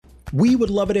We would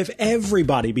love it if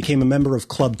everybody became a member of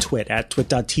Club Twit at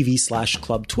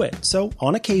twit.tv/clubtwit. So,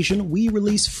 on occasion, we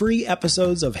release free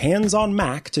episodes of Hands on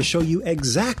Mac to show you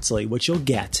exactly what you'll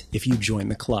get if you join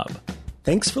the club.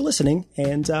 Thanks for listening,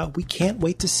 and we can't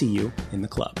wait to see you in the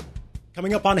club.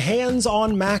 Coming up on Hands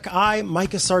on Mac, I,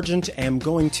 Micah Sargent, am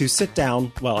going to sit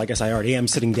down. Well, I guess I already am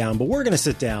sitting down, but we're going to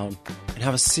sit down and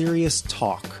have a serious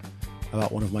talk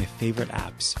about one of my favorite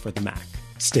apps for the Mac.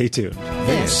 Stay tuned.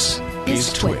 This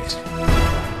is Twit.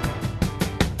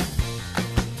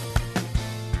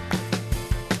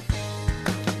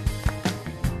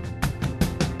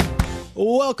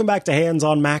 Welcome back to Hands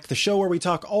on Mac, the show where we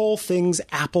talk all things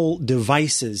Apple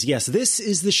devices. Yes, this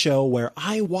is the show where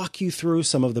I walk you through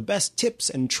some of the best tips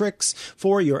and tricks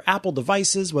for your Apple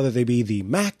devices, whether they be the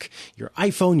Mac, your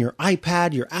iPhone, your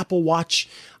iPad, your Apple Watch.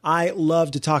 I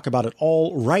love to talk about it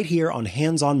all right here on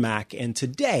Hands on Mac, and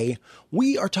today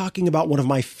we are talking about one of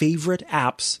my favorite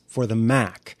apps for the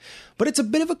Mac. But it's a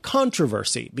bit of a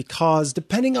controversy because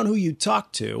depending on who you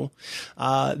talk to,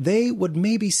 they would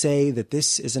maybe say that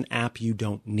this is an app you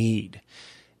don't need.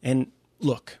 And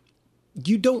look,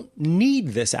 you don't need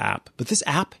this app, but this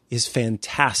app is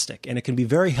fantastic and it can be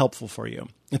very helpful for you.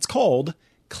 It's called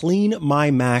Clean My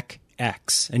Mac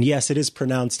X. And yes, it is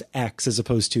pronounced X as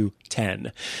opposed to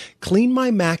 10. Clean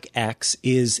My Mac X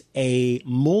is a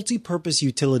multi-purpose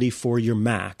utility for your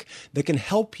Mac that can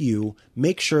help you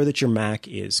make sure that your Mac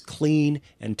is clean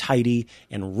and tidy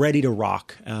and ready to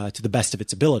rock to the best of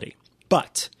its ability.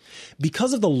 But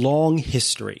because of the long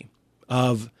history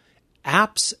of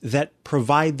apps that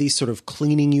provide these sort of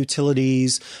cleaning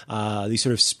utilities, these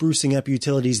sort of sprucing up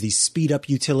utilities, these speed up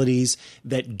utilities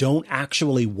that don't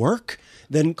actually work,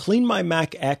 then Clean My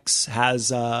Mac X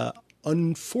has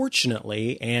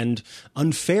unfortunately and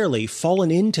unfairly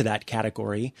fallen into that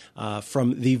category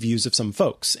from the views of some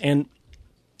folks. And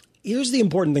here's the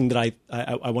important thing that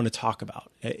I want to talk about.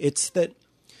 It's that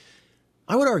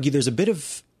I would argue there's a bit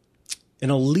of an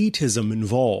elitism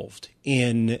involved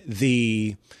in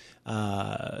the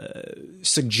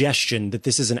suggestion that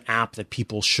this is an app that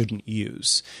people shouldn't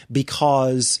use,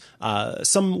 because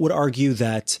some would argue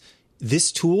that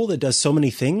this tool that does so many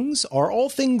things are all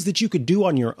things that you could do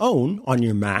on your own on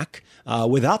your Mac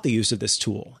without the use of this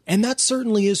tool. And that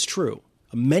certainly is true.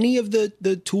 Many of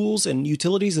the tools and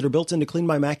utilities that are built into Clean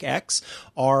My Mac X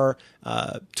are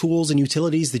tools and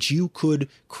utilities that you could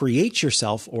create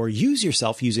yourself or use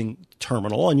yourself using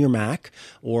Terminal on your Mac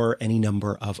or any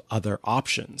number of other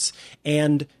options.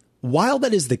 And while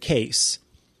that is the case,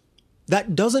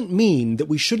 that doesn't mean that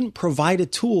we shouldn't provide a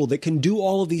tool that can do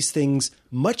all of these things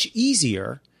much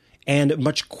easier and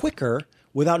much quicker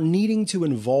without needing to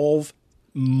involve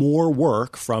more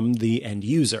work from the end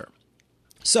user.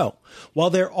 So, while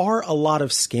there are a lot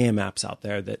of scam apps out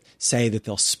there that say that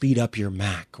they'll speed up your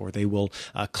Mac or they will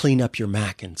clean up your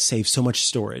Mac and save so much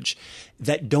storage,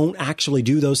 that don't actually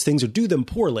do those things or do them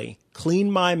poorly,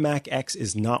 Clean My Mac X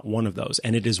is not one of those.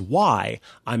 And it is why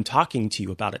I'm talking to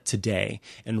you about it today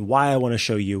and why I want to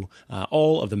show you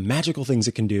all of the magical things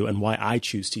it can do and why I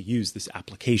choose to use this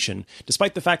application,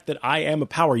 despite the fact that I am a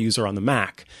power user on the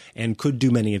Mac and could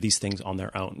do many of these things on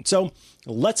their own. So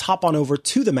let's hop on over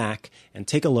to the Mac and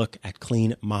take a look at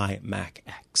Clean My Mac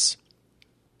X.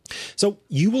 So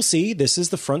you will see this is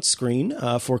the front screen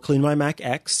for Clean My Mac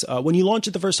X. When you launch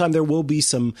it the first time, there will be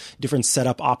some different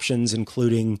setup options,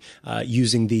 including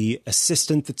using the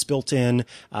assistant that's built in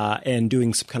and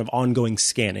doing some kind of ongoing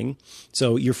scanning.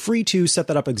 So you're free to set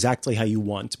that up exactly how you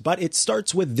want. But it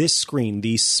starts with this screen,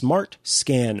 the Smart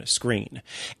Scan screen.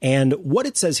 And what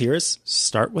it says here is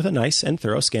start with a nice and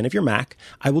thorough scan of your Mac.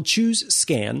 I will choose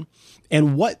Scan.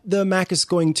 And what the Mac is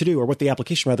going to do, or what the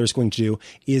application rather is going to do,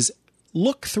 is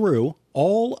look through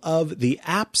all of the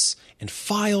apps and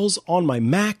files on my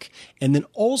Mac, and then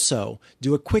also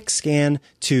do a quick scan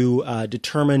to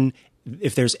determine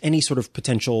if there's any sort of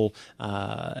potential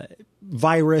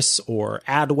virus or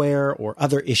adware or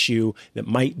other issue that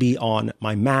might be on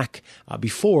my Mac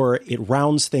before it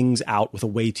rounds things out with a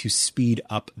way to speed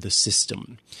up the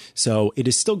system. So it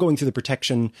is still going through the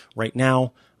protection right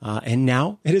now, and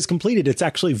now it is completed. It's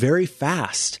actually very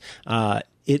fast.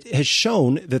 It has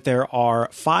shown that there are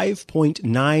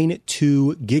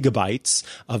 5.92 gigabytes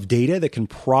of data that can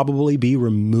probably be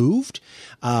removed,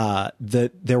 that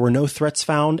there were no threats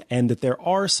found, and that there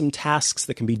are some tasks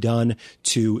that can be done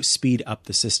to speed up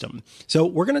the system. So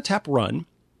we're going to tap Run.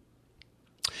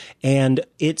 And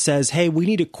it says, hey, we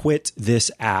need to quit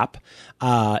this app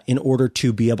in order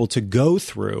to be able to go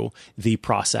through the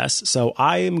process. So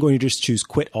I am going to just choose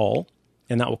Quit All,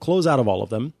 and that will close out of all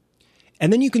of them.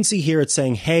 And then you can see here it's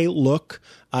saying, hey, look,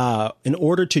 in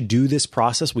order to do this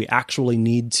process, we actually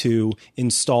need to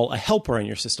install a helper in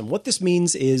your system. What this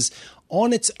means is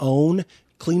on its own,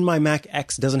 Clean My Mac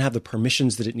X doesn't have the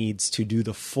permissions that it needs to do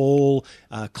the full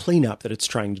cleanup that it's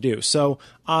trying to do. So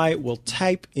I will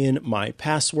type in my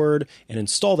password and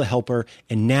install the helper,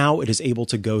 and now it is able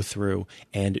to go through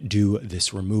and do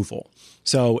this removal.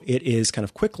 So it is kind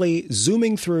of quickly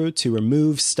zooming through to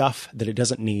remove stuff that it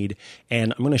doesn't need,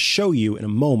 and I'm going to show you in a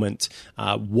moment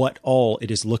what all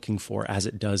it is looking for as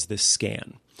it does this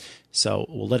scan. So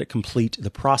we'll let it complete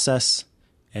the process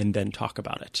and then talk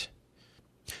about it.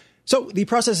 So the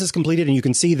process is completed, and you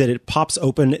can see that it pops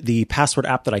open the password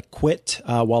app that I quit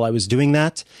while I was doing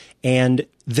that. And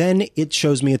then it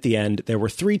shows me at the end there were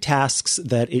 3 tasks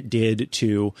that it did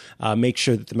to make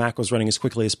sure that the Mac was running as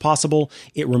quickly as possible.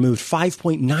 It removed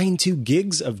 5.92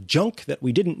 gigs of junk that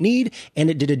we didn't need, and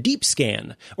it did a deep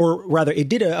scan. Or rather, it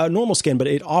did a normal scan, but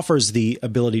it offers the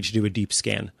ability to do a deep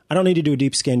scan. I don't need to do a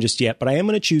deep scan just yet, but I am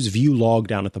going to choose View Log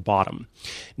down at the bottom.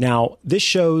 Now, this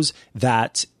shows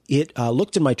that it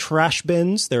looked in my trash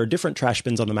bins. There are different trash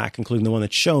bins on the Mac, including the one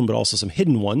that's shown, but also some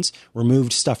hidden ones.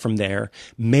 Removed stuff from there.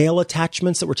 Mail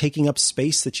attachments that were taking up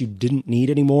space that you didn't need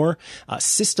anymore.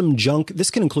 System junk.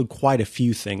 This can include quite a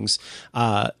few things.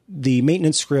 The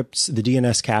maintenance scripts, the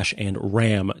DNS cache, and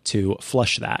RAM to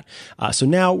flush that. So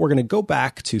now we're going to go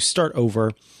back to start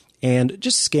over and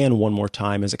just scan one more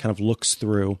time as it kind of looks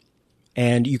through.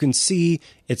 And you can see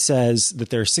it says that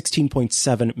there are 16.7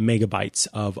 megabytes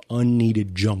of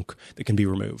unneeded junk that can be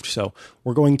removed. So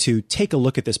we're going to take a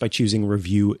look at this by choosing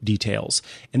Review Details.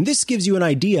 And this gives you an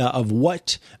idea of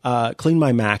what Clean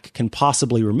My Mac can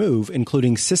possibly remove,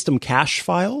 including system cache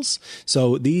files.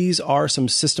 So these are some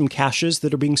system caches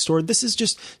that are being stored. This is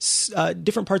just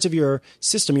different parts of your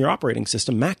system, your operating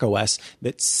system, Mac OS,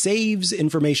 that saves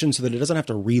information so that it doesn't have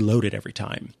to reload it every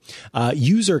time.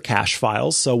 User cache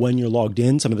files, so when you're logged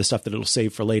in, some of the stuff that it'll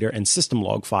save for later, and system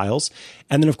log files.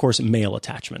 And then, of course, mail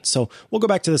attachments. So we'll go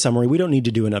back to the summary. We don't need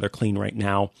to do another clean right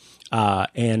now.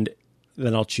 And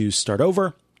then I'll choose Start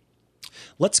Over.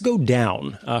 Let's go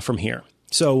down from here.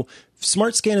 So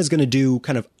Smart Scan is going to do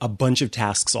kind of a bunch of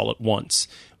tasks all at once.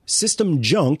 System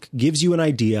junk gives you an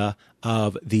idea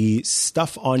of the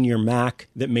stuff on your Mac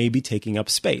that may be taking up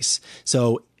space.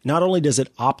 So not only does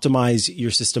it optimize your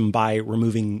system by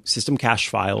removing system cache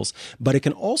files, but it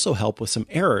can also help with some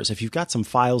errors. If you've got some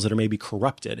files that are maybe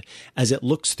corrupted, as it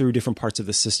looks through different parts of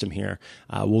the system here,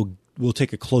 we'll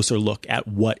take a closer look at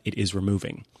what it is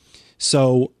removing.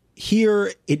 So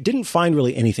here, it didn't find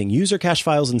really anything, user cache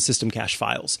files and system cache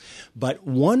files. But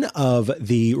one of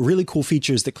the really cool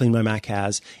features that Clean My Mac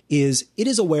has is it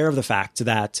is aware of the fact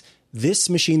that this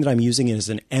machine that I'm using is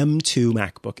an M2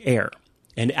 MacBook Air.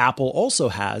 And Apple also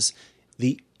has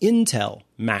the Intel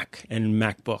Mac and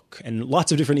MacBook and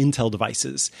lots of different Intel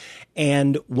devices.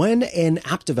 And when an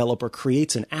app developer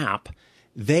creates an app,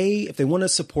 if they want to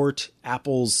support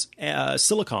Apple's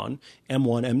Silicon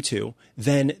M1, M2,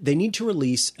 then they need to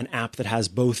release an app that has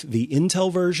both the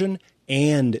Intel version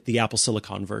and the Apple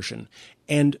Silicon version.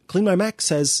 And Clean My Mac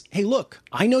says, hey, look,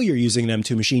 I know you're using an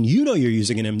M2 machine. You know you're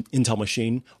using an Intel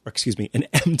machine, or excuse me, an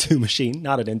M2 machine,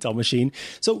 not an Intel machine.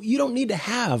 So you don't need to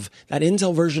have that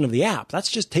Intel version of the app. That's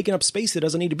just taking up space that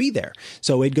doesn't need to be there.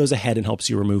 So it goes ahead and helps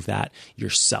you remove that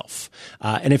yourself.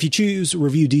 And if you choose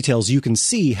Review Details, you can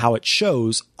see how it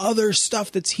shows other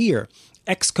stuff that's here.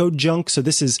 Xcode junk. So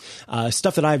this is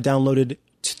stuff that I've downloaded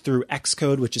through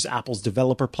Xcode, which is Apple's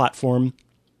developer platform.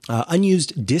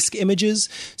 Unused disk images.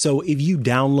 So if you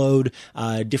download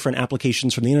different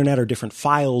applications from the internet or different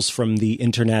files from the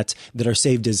internet that are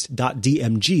saved as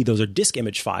 .dmg, those are disk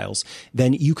image files,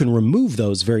 then you can remove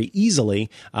those very easily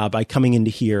by coming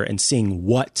into here and seeing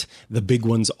what the big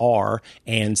ones are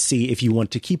and see if you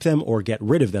want to keep them or get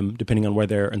rid of them, depending on where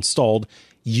they're installed.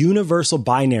 Universal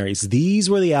binaries. These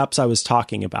were the apps I was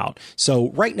talking about.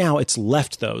 So right now it's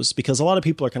left those because a lot of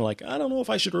people are kind of like, I don't know if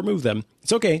I should remove them.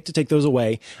 It's okay to take those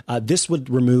away. This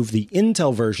would remove the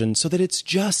Intel version so that it's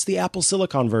just the Apple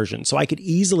Silicon version. So I could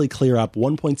easily clear up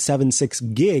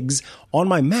 1.76 gigs on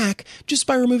my Mac just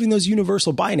by removing those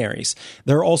universal binaries.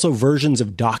 There are also versions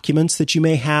of documents that you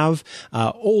may have,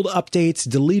 old updates,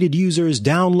 deleted users,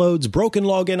 downloads, broken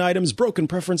login items, broken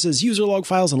preferences, user log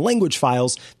files, and language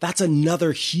files. That's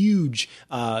another huge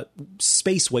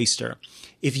space waster.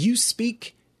 If you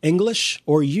speak English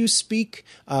or you speak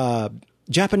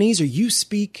Japanese or you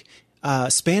speak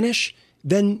Spanish,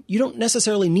 then you don't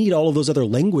necessarily need all of those other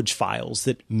language files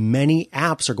that many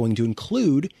apps are going to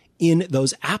include in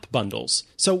those app bundles.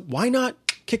 So why not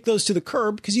kick those to the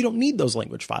curb because you don't need those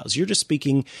language files. You're just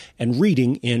speaking and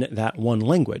reading in that one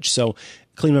language. So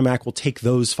Clean My Mac will take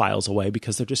those files away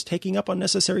because they're just taking up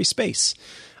unnecessary space.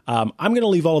 I'm going to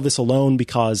leave all of this alone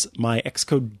because my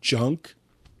Xcode junk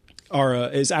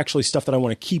is actually stuff that I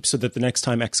want to keep so that the next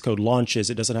time Xcode launches,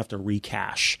 it doesn't have to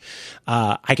recache.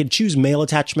 I could choose mail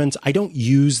attachments. I don't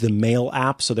use the mail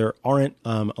app, so there aren't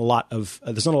there's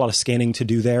not a lot of scanning to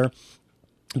do there,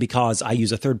 because I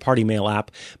use a third-party mail app,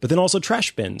 but then also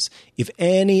trash bins. If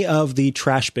any of the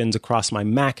trash bins across my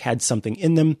Mac had something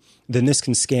in them, then this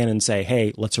can scan and say,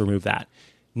 hey, let's remove that.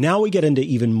 Now we get into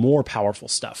even more powerful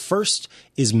stuff. First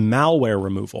is malware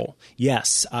removal.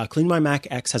 Yes, Clean My Mac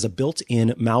X has a built-in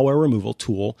malware removal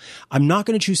tool. I'm not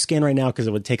going to choose scan right now because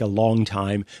it would take a long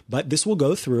time, but this will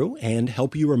go through and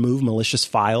help you remove malicious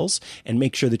files and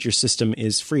make sure that your system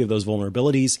is free of those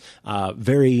vulnerabilities.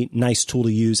 Very nice tool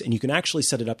to use, and you can actually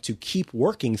set it up to keep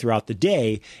working throughout the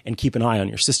day and keep an eye on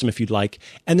your system if you'd like.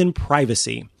 And then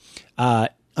privacy.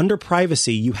 Under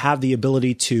privacy, you have the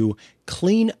ability to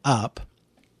clean up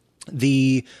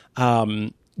the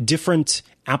different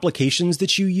applications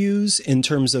that you use in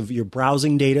terms of your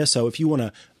browsing data. So if you want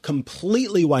to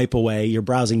completely wipe away your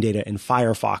browsing data in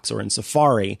Firefox or in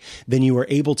Safari, then you are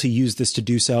able to use this to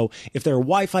do so. If there are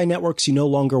Wi-Fi networks you no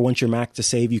longer want your Mac to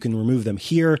save, you can remove them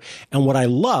here. And what I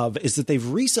love is that they've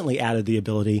recently added the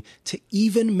ability to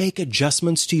even make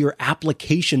adjustments to your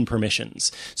application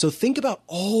permissions. So think about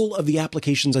all of the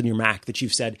applications on your Mac that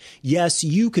you've said, yes,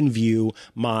 you can view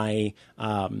my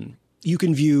location,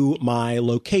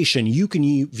 you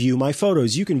can view my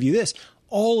photos, you can view this,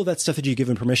 all of that stuff that you've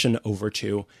given permission over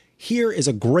to. Here is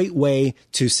a great way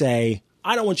to say,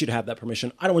 I don't want you to have that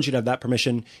permission. I don't want you to have that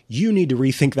permission. You need to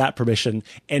rethink that permission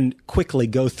and quickly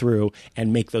go through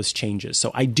and make those changes.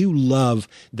 So I do love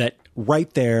that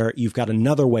right there. You've got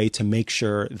another way to make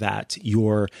sure that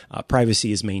your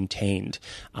privacy is maintained.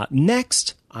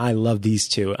 Next, I love these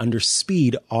two. Under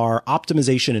speed are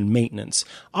optimization and maintenance.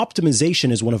 Optimization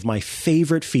is one of my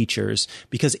favorite features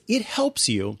because it helps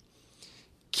you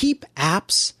keep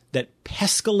apps that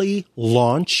peskily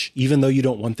launch, even though you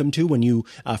don't want them to when you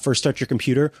first start your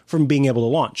computer, from being able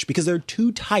to launch. Because there are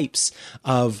two types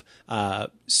of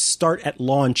start at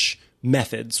launch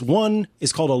methods. One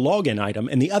is called a login item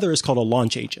and the other is called a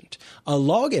launch agent. A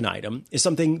login item is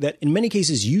something that in many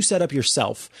cases you set up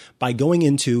yourself by going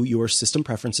into your system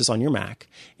preferences on your Mac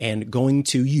and going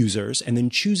to users and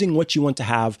then choosing what you want to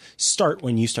have start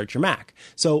when you start your Mac.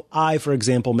 So I, for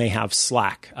example, may have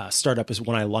Slack start up as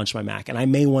when I launch my Mac, and I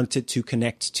may want it to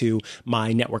connect to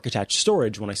my network attached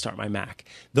storage when I start my Mac.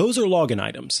 Those are login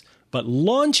items, but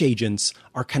launch agents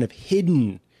are kind of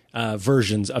hidden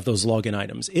versions of those login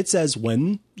items. It says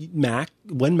when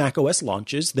Mac OS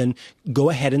launches, then go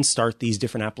ahead and start these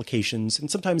different applications.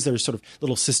 And sometimes there's sort of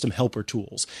little system helper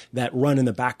tools that run in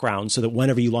the background so that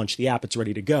whenever you launch the app, it's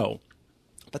ready to go.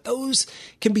 But those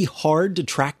can be hard to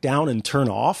track down and turn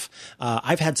off.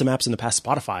 I've had some apps in the past,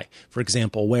 Spotify, for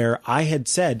example, where I had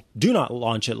said, do not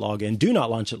launch it, login, do not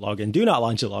launch it, login, do not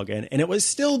launch it, login, and it was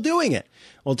still doing it.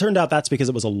 Well, it turned out that's because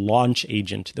it was a launch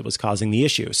agent that was causing the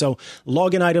issue. So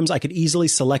login items, I could easily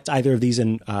select either of these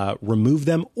and remove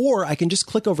them, or I can just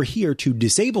click over here to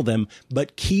disable them,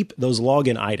 but keep those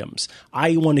login items.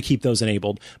 I want to keep those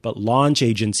enabled, but launch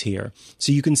agents here.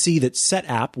 So you can see that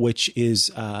SetApp, which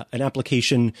is an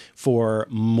application for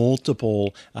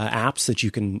multiple apps that you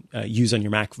can use on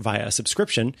your Mac via a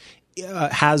subscription,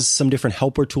 has some different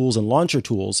helper tools and launcher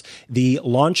tools. The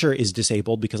launcher is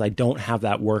disabled because I don't have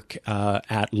that work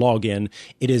at login.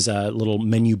 It is a little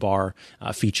menu bar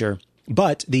feature.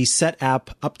 But the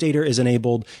SetApp updater is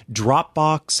enabled.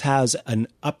 Dropbox has an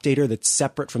updater that's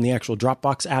separate from the actual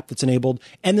Dropbox app that's enabled.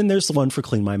 And then there's the one for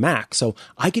Clean My Mac. So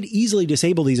I could easily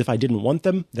disable these if I didn't want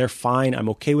them. They're fine. I'm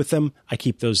okay with them. I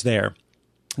keep those there.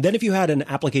 Then if you had an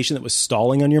application that was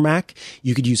stalling on your Mac,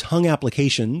 you could use hung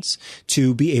applications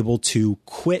to be able to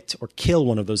quit or kill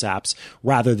one of those apps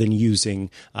rather than using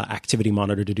Activity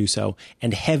Monitor to do so.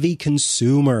 And heavy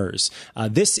consumers.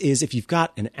 This is if you've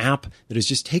got an app that is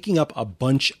just taking up a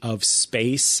bunch of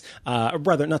space,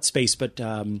 rather not space, but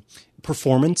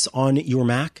performance on your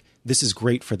Mac. This is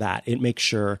great for that. It makes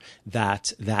sure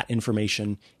that that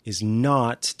information is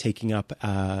not taking up,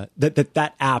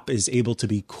 that app is able to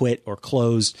be quit or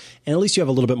closed. And at least you have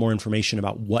a little bit more information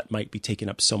about what might be taking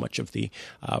up so much of the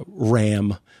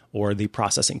RAM or the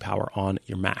processing power on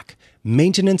your Mac.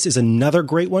 Maintenance is another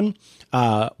great one.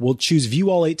 We'll choose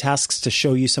View All 8 Tasks to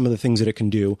show you some of the things that it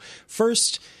can do.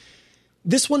 First,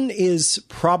 this one is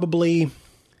probably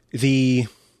the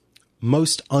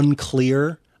most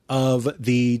unclear of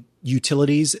the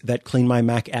utilities that Clean My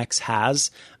Mac X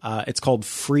has. It's called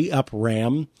Free Up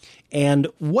RAM. And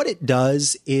what it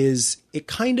does is it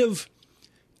kind of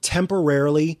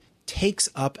temporarily takes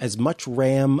up as much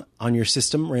RAM on your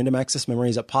system, random access memory,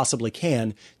 as it possibly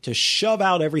can to shove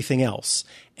out everything else.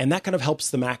 And that kind of helps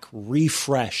the Mac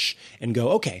refresh and go,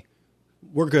 okay,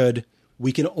 we're good.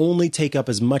 We can only take up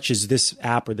as much as this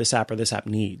app or this app or this app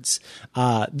needs.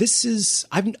 I've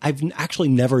actually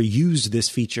never used this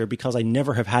feature because I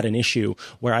never have had an issue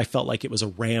where I felt like it was a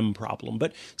RAM problem.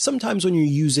 But sometimes when you're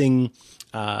using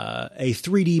a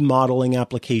 3D modeling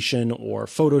application or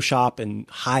Photoshop in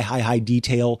high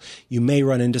detail, you may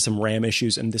run into some RAM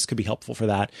issues, and this could be helpful for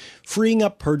that. Freeing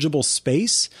up purgeable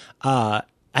space,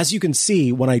 as you can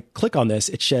see, when I click on this,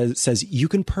 it says you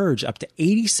can purge up to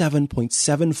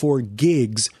 87.74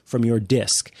 gigs from your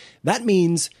disk. That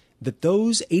means that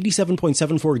those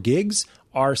 87.74 gigs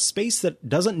are space that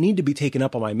doesn't need to be taken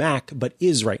up on my Mac, but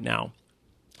is right now.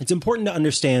 It's important to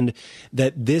understand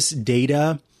that this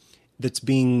data that's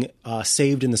being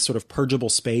saved in this sort of purgeable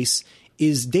space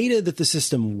is data that the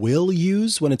system will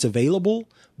use when it's available,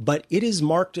 but it is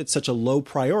marked at such a low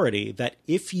priority that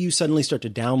if you suddenly start to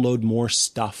download more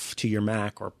stuff to your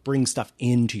Mac or bring stuff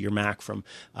into your Mac from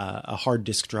a hard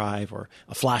disk drive or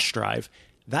a flash drive,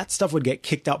 that stuff would get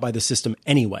kicked out by the system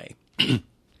anyway.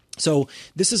 So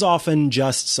this is often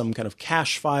just some kind of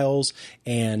cache files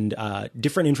and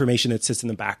different information that sits in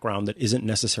the background that isn't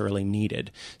necessarily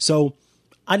needed. So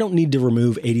I don't need to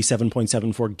remove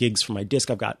 87.74 gigs from my disk.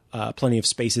 I've got plenty of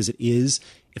space as it is.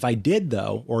 If I did,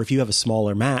 though, or if you have a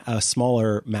smaller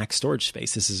Mac storage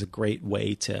space, this is a great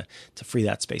way to free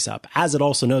that space up. As it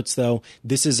also notes, though,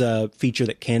 this is a feature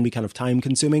that can be kind of time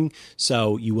consuming,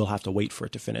 so you will have to wait for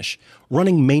it to finish.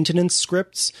 Running maintenance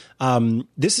scripts.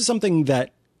 This is something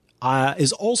that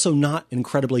is also not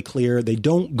incredibly clear. They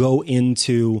don't go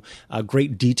into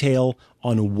great detail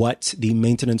on what the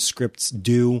maintenance scripts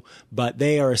do, but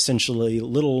they are essentially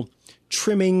little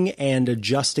trimming and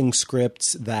adjusting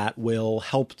scripts that will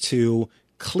help to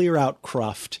clear out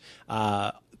cruft.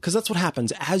 Because that's what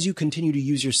happens as you continue to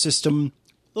use your system.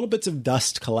 Little bits of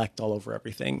dust collect all over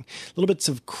everything. Little bits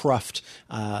of cruft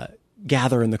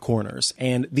gather in the corners.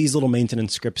 And these little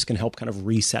maintenance scripts can help kind of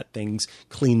reset things,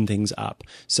 clean things up.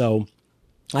 So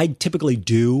I typically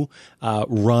do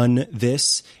run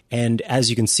this. And as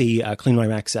you can see, Clean My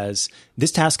Mac says,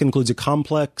 this task includes a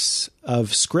complex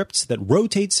of scripts that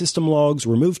rotate system logs,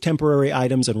 remove temporary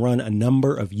items, and run a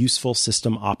number of useful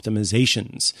system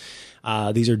optimizations.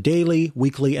 These are daily,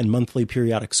 weekly, and monthly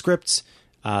periodic scripts.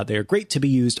 They are great to be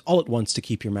used all at once to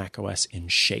keep your macOS in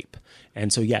shape.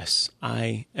 And so, yes,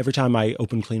 every time I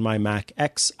open Clean My Mac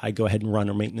X, I go ahead and run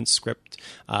a maintenance script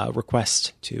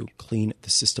request to clean the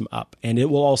system up. And it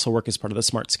will also work as part of the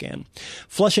Smart Scan.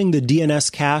 Flushing the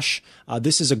DNS cache.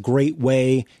 This is a great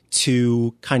way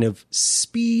to kind of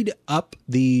speed up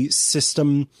the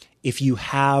system if you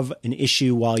have an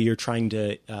issue while you're trying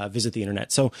to visit the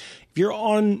internet. So if you're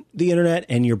on the internet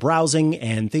and you're browsing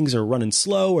and things are running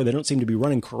slow or they don't seem to be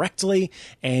running correctly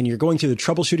and you're going through the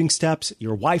troubleshooting steps,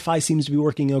 your Wi-Fi seems to be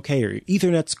working okay or your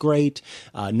Ethernet's great,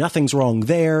 nothing's wrong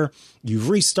there, you've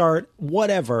restart,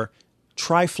 whatever,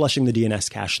 try flushing the DNS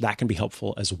cache. That can be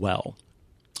helpful as well.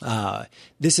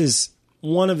 This is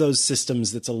one of those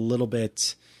systems that's a little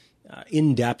bit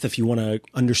in depth if you want to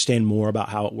understand more about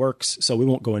how it works. So we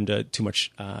won't go into too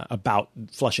much about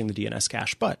flushing the DNS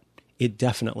cache, but it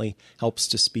definitely helps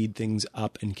to speed things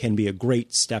up and can be a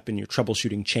great step in your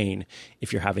troubleshooting chain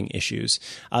if you're having issues.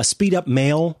 Speed up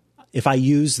mail. If I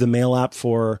use the mail app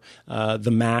for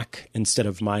the Mac instead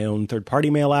of my own third-party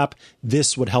mail app,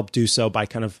 this would help do so by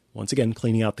kind of, once again,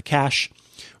 cleaning out the cache.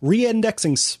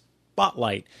 Re-indexing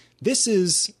Spotlight. This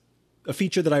is a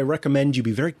feature that I recommend you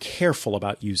be very careful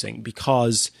about using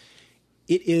because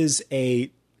it is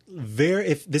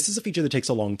this is a feature that takes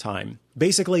a long time.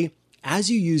 Basically, as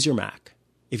you use your Mac,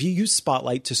 if you use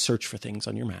Spotlight to search for things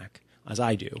on your Mac, as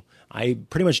I do, I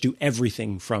pretty much do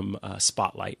everything from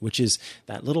Spotlight, which is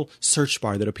that little search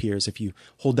bar that appears if you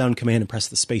hold down Command and press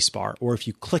the space bar, or if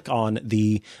you click on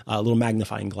the little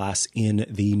magnifying glass in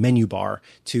the menu bar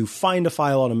to find a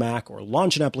file on a Mac or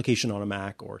launch an application on a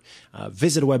Mac or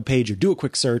visit a web page or do a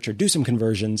quick search or do some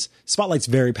conversions. Spotlight's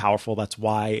very powerful. That's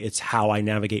why it's how I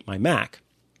navigate my Mac.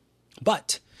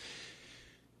 But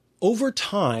over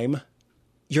time,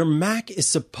 your Mac is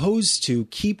supposed to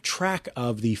keep track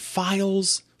of the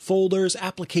files, folders,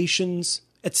 applications,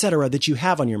 etc. that you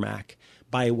have on your Mac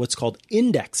by what's called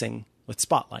indexing with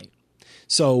Spotlight.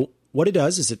 So what it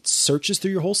does is it searches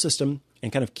through your whole system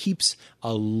and kind of keeps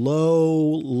a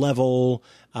low-level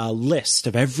list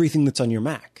of everything that's on your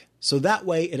Mac. So that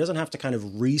way it doesn't have to kind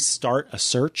of restart a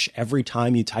search every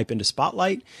time you type into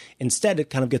Spotlight. Instead, it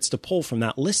kind of gets to pull from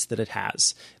that list that it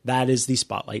has. That is the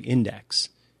Spotlight index.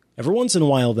 Every once in a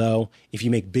while, though, if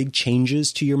you make big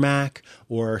changes to your Mac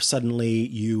or suddenly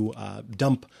you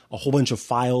dump a whole bunch of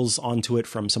files onto it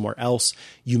from somewhere else,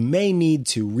 you may need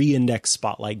to re-index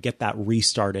Spotlight, get that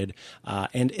restarted.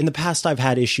 And in the past, I've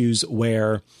had issues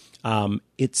where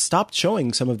it stopped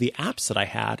showing some of the apps that I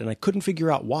had, and I couldn't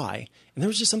figure out why. And there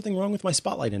was just something wrong with my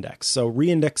Spotlight index. So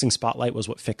re-indexing Spotlight was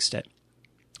what fixed it.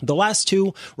 The last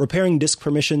two, repairing disk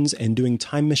permissions and doing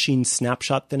time machine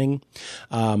snapshot thinning,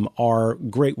 are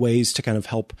great ways to kind of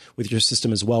help with your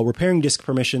system as well. Repairing disk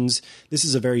permissions, this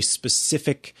is a very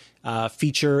specific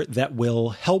feature that will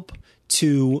help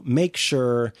to make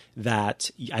sure that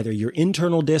either your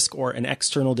internal disk or an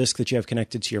external disk that you have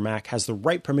connected to your Mac has the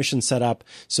right permission set up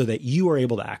so that you are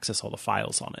able to access all the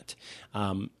files on it.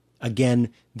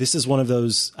 Again, this is one of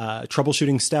those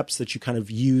troubleshooting steps that you kind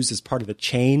of use as part of a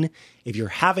chain. If you're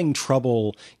having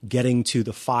trouble getting to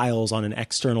the files on an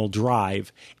external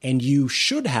drive, and you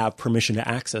should have permission to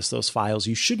access those files,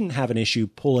 you shouldn't have an issue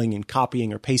pulling and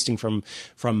copying or pasting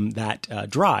from that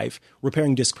drive.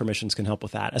 Repairing disk permissions can help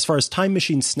with that. As far as Time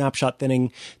Machine snapshot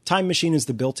thinning, Time Machine is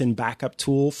the built-in backup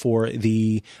tool for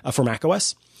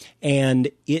macOS.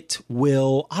 And it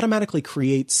will automatically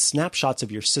create snapshots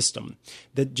of your system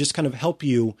that just kind of help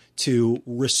you to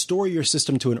restore your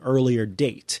system to an earlier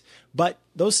date. But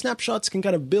those snapshots can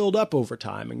kind of build up over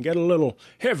time and get a little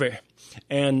heavy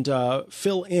and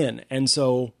fill in. And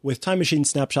so with Time Machine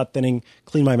snapshot thinning,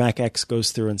 Clean My Mac X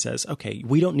goes through and says, okay,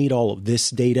 we don't need all of this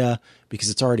data because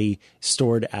it's already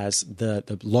stored as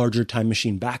the larger Time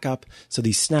Machine backup. So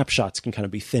these snapshots can kind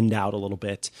of be thinned out a little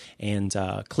bit and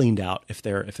cleaned out if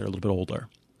they're a little bit older.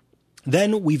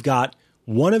 Then we've got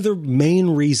one of the main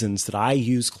reasons that I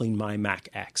use Clean My Mac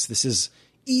X. This is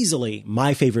easily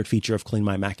my favorite feature of Clean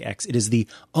My Mac X. It is the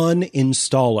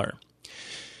uninstaller.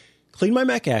 Clean My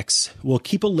Mac X will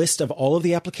keep a list of all of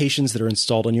the applications that are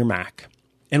installed on your Mac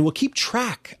and will keep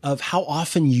track of how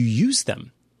often you use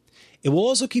them. It will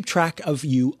also keep track of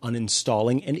you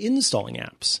uninstalling and installing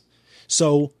apps.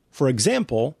 So, for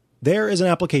example, there is an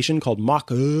application called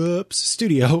Mockups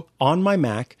Studio on my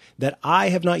Mac that I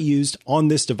have not used on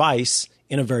this device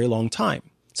in a very long time.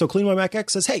 So Clean My Mac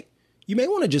X says, hey, you may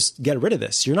want to just get rid of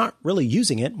this. You're not really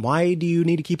using it. Why do you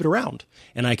need to keep it around?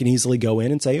 And I can easily go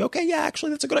in and say, okay, yeah,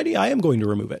 actually, that's a good idea. I am going to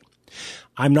remove it.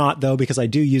 I'm not, though, because I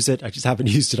do use it. I just haven't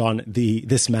used it on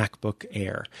this MacBook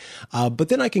Air. But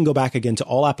then I can go back again to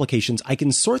all applications. I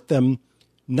can sort them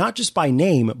not just by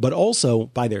name, but also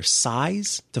by their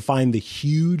size to find the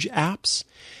huge apps.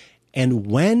 And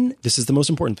this is the most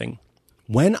important thing,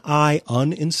 when I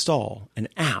uninstall an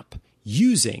app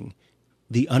using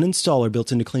the uninstaller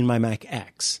built into Clean My Mac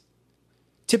X,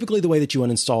 typically the way that you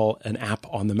uninstall an app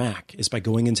on the Mac is by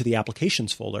going into the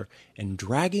applications folder and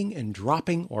dragging and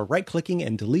dropping or right-clicking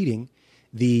and deleting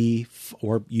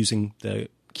or using the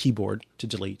keyboard to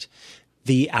delete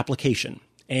the application.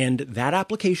 And that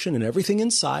application and everything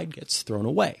inside gets thrown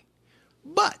away.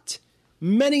 But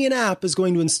many an app is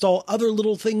going to install other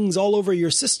little things all over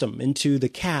your system, into the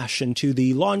cache, into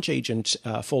the launch agent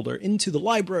folder, into the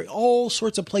library, all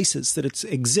sorts of places that it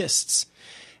exists.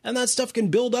 And that stuff can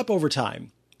build up over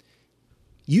time.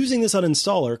 Using this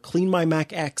uninstaller, Clean My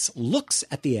Mac X looks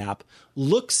at the app,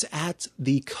 looks at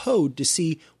the code to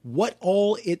see what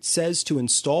all it says to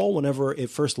install whenever it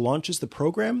first launches the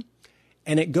program.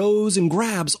 And it goes and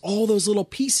grabs all those little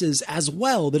pieces as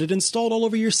well that it installed all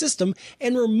over your system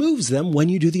and removes them when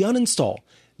you do the uninstall.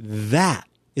 That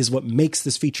is what makes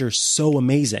this feature so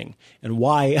amazing, and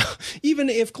why, even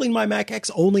if Clean My Mac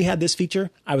X only had this feature,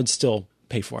 I would still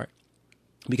pay for it.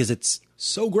 Because it's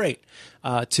so great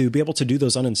to be able to do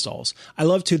those uninstalls. I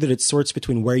love, too, that it sorts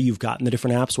between where you've gotten the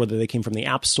different apps, whether they came from the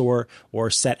App Store or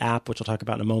Setapp, which I'll talk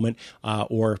about in a moment,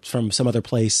 or from some other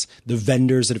place, the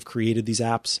vendors that have created these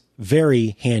apps.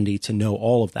 Very handy to know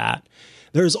all of that.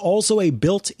 There's also a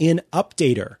built-in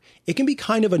updater. It can be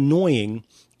kind of annoying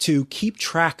to keep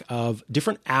track of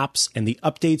different apps and the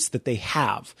updates that they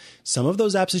have. Some of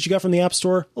those apps that you got from the App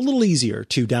Store, a little easier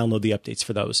to download the updates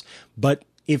for those. But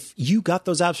if you got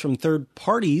those apps from third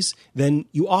parties, then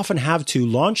you often have to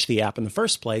launch the app in the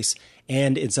first place,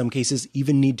 and in some cases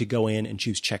even need to go in and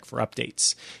choose check for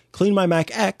updates. Clean My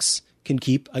Mac X can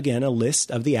keep, again, a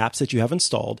list of the apps that you have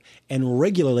installed and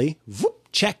regularly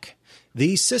check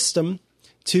the system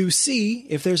to see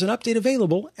if there's an update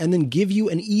available, and then give you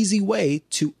an easy way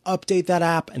to update that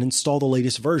app and install the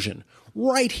latest version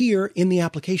right here in the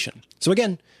application. So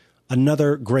again,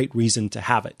 another great reason to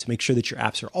have it, to make sure that your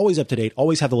apps are always up to date,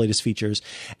 always have the latest features.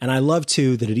 And I love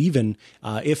too that it even,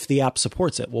 if the app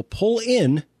supports it, will pull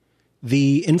in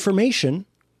the information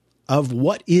of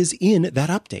what is in that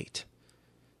update.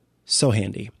 So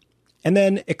handy. And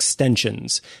then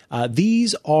extensions.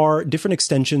 These are different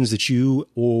extensions that you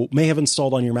may have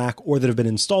installed on your Mac or that have been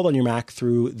installed on your Mac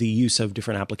through the use of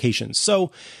different applications.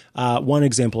 So one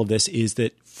example of this is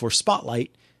that for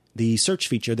Spotlight, the search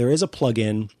feature, there is a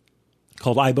plugin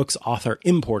called iBooks Author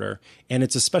Importer, and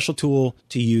it's a special tool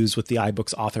to use with the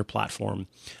iBooks Author platform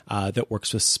that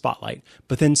works with Spotlight.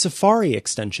 But then Safari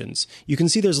extensions, you can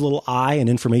see there's a little eye and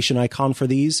information icon for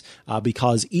these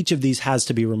because each of these has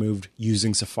to be removed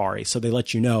using Safari. So they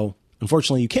let you know,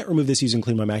 unfortunately, you can't remove this using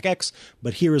Clean My Mac X,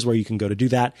 but here is where you can go to do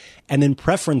that. And then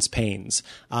preference panes.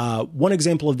 One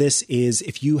example of this is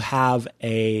if you have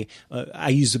I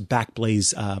use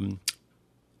Backblaze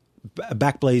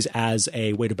as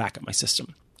a way to back up my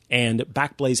system. And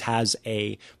Backblaze has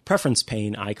a preference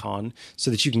pane icon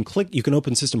so that you can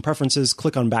open system preferences,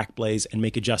 click on Backblaze and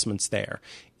make adjustments there.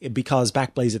 Because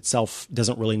Backblaze itself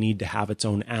doesn't really need to have its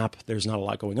own app, there's not a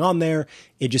lot going on there.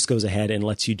 It just goes ahead and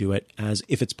lets you do it as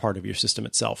if it's part of your system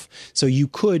itself. So you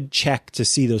could check to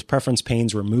see those preference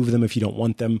panes, remove them if you don't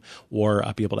want them, or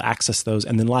be able to access those.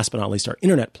 And then last but not least, our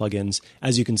internet plugins.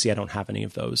 As you can see, I don't have any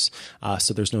of those.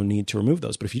 So there's no need to remove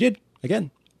those. But if you did,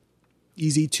 again,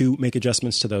 easy to make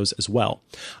adjustments to those as well.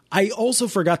 I also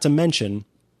forgot to mention,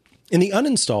 in the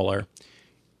uninstaller,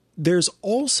 there's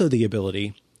also the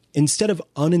ability, instead of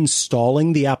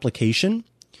uninstalling the application,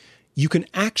 you can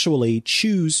actually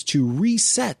choose to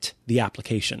reset the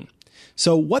application.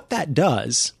 So what that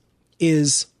does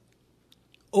is,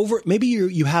 maybe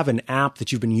you have an app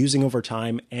that you've been using over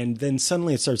time, and then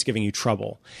suddenly it starts giving you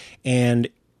trouble. And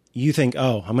you think,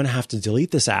 oh, I'm going to have to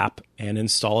delete this app and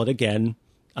install it again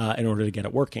in order to get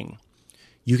it working.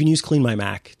 You can use Clean My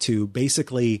Mac to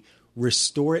basically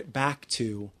restore it back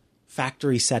to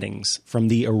factory settings from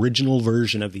the original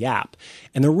version of the app.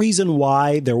 And the reason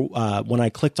why when I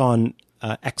clicked on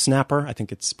Xnapper, I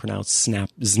think it's pronounced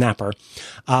Snapper,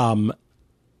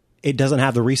 it doesn't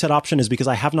have the reset option is because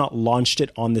I have not launched it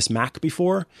on this Mac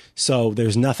before, so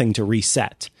there's nothing to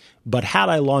reset. But had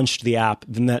I launched the app,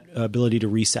 then that ability to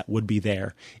reset would be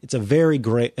there. It's a very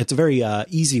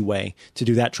easy way to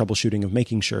do that troubleshooting of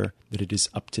making sure that it is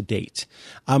up to date.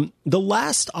 The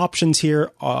last options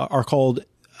here are called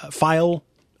file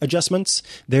adjustments.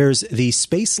 There's the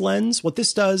Space Lens. What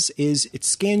this does is it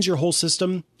scans your whole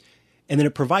system, and then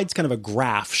it provides kind of a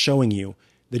graph showing you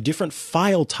the different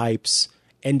file types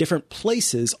and different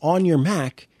places on your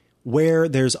Mac where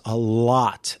there's a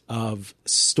lot of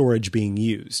storage being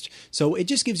used. So it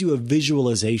just gives you a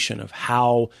visualization of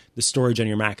how the storage on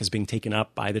your Mac is being taken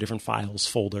up by the different files,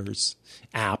 folders,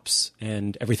 apps,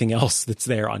 and everything else that's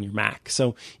there on your Mac.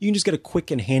 So you can just get a quick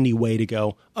and handy way to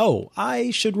go, oh, I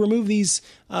should remove these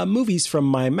movies from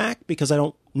my Mac because I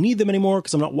don't need them anymore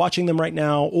because I'm not watching them right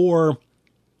now, or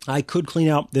I could clean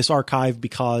out this archive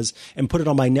and put it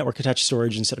on my network attached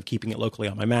storage instead of keeping it locally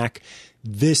on my Mac.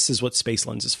 This is what Space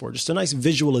Lens is for. Just a nice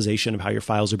visualization of how your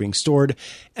files are being stored.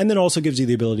 And then also gives you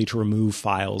the ability to remove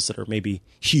files that are maybe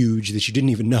huge that you didn't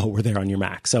even know were there on your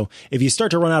Mac. So if you start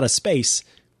to run out of space,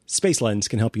 Space Lens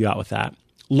can help you out with that.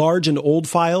 Large and old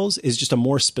files is just a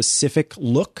more specific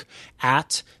look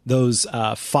at those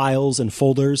files and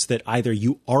folders that either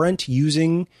you aren't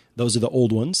using. Those are the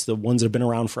old ones, the ones that have been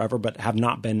around forever but have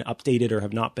not been updated or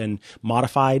have not been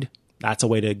modified. That's a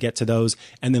way to get to those.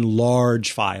 And then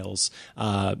large files,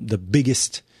 the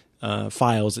biggest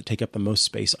files that take up the most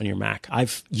space on your Mac.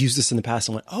 I've used this in the past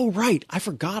and went, oh, right, I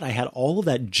forgot I had all of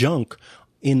that junk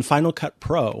in Final Cut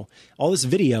Pro, all this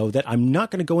video that I'm not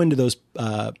going to go into those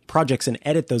projects and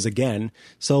edit those again.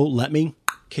 So let me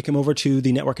kick them over to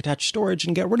the network attached storage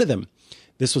and get rid of them.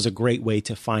 This was a great way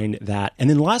to find that. And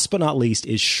then last but not least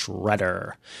is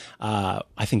Shredder.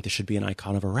 I think this should be an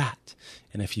icon of a rat.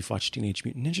 And if you've watched Teenage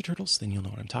Mutant Ninja Turtles, then you'll know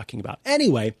what I'm talking about.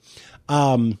 Anyway,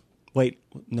 wait,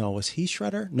 no, was he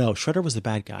Shredder? No, Shredder was the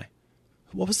bad guy.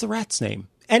 What was the rat's name?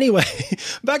 Anyway,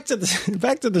 back to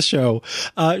the show.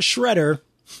 Shredder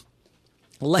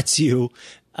lets you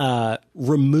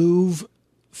remove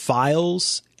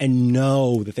files and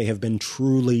know that they have been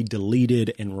truly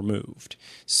deleted and removed.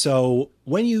 So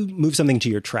when you move something to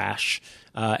your trash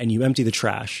and you empty the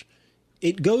trash,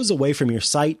 it goes away from your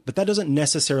site, but that doesn't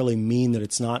necessarily mean that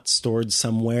it's not stored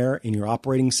somewhere in your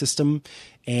operating system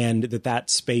and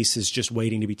that space is just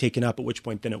waiting to be taken up, at which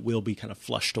point then it will be kind of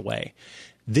flushed away.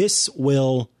 This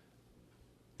will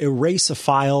erase a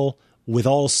file with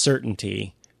all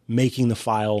certainty, making the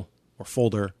file or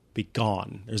folder be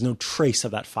gone. There's no trace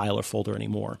of that file or folder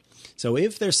anymore. So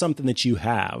if there's something that you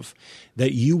have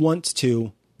that you want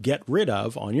to get rid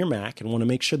of on your Mac and want to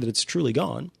make sure that it's truly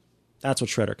gone, that's what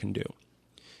Shredder can do.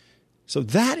 So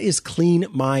that is Clean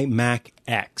My Mac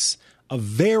X, a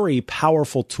very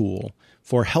powerful tool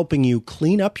for helping you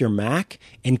clean up your Mac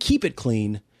and keep it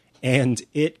clean. And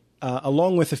it,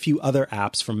 along with a few other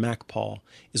apps from MacPaul,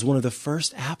 is one of the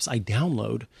first apps I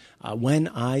download when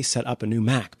I set up a new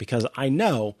Mac, because I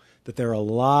know that there are a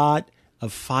lot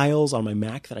of files on my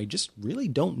Mac that I just really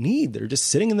don't need. They're just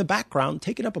sitting in the background,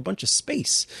 taking up a bunch of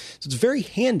space. So it's very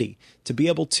handy to be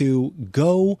able to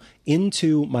go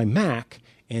into my Mac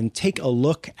and take a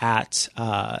look at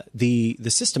the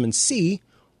system and see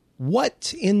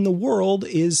what in the world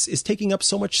is taking up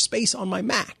so much space on my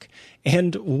Mac,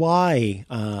 and why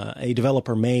a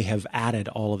developer may have added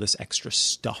all of this extra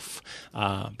stuff.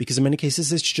 Because in many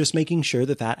cases, it's just making sure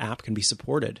that that app can be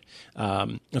supported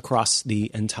across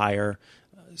the entire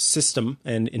system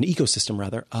and an ecosystem,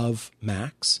 rather, of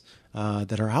Macs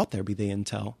that are out there, be they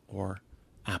Intel or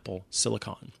Apple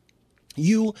Silicon.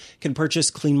 You can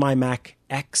purchase Clean My Mac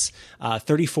X,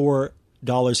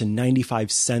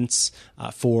 $34.95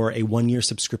 for a 1-year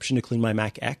subscription to Clean My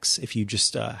Mac X if you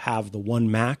just have the one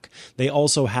Mac. They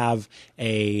also have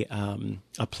a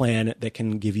plan that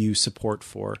can give you support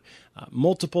for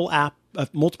multiple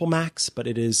Macs, but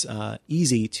it is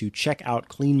easy to check out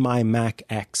Clean My Mac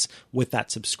X with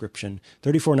that subscription.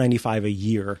 $34.95 a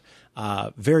year.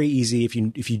 Very easy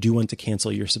if you do want to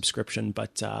cancel your subscription,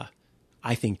 but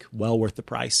I think well worth the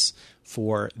price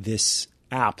for this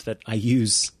app that I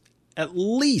use at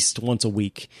least once a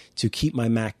week to keep my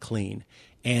Mac clean.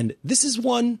 And this is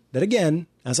one that, again,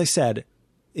 as I said,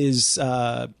 is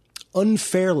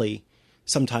unfairly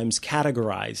sometimes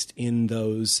categorized in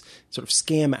those sort of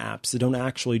scam apps that don't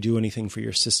actually do anything for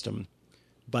your system.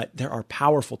 But there are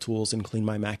powerful tools in Clean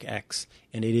My Mac X,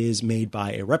 and it is made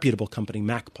by a reputable company,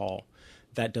 MacPaul,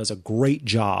 that does a great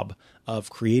job of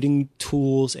creating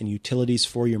tools and utilities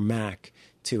for your Mac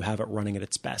to have it running at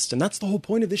its best. And that's the whole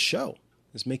point of this show,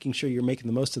 is making sure you're making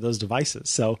the most of those devices.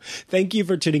 So thank you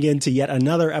for tuning in to yet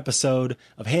another episode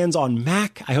of Hands on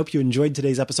Mac. I hope you enjoyed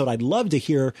today's episode. I'd love to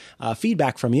hear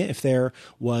feedback from you if there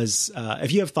was,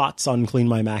 if you have thoughts on Clean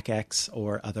My Mac X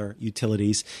or other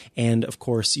utilities. And of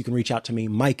course, you can reach out to me,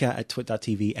 Micah at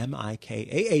twit.tv,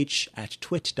 MIKAH at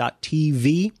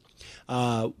twit.tv.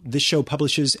 This show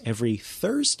publishes every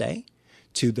Thursday.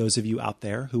 To those of you out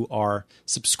there who are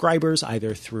subscribers,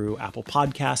 either through Apple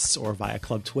Podcasts or via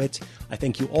Club Twit, I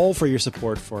thank you all for your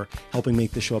support, for helping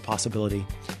make the show a possibility.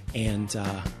 And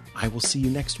I will see you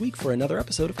next week for another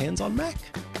episode of Hands on Mac.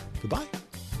 Goodbye.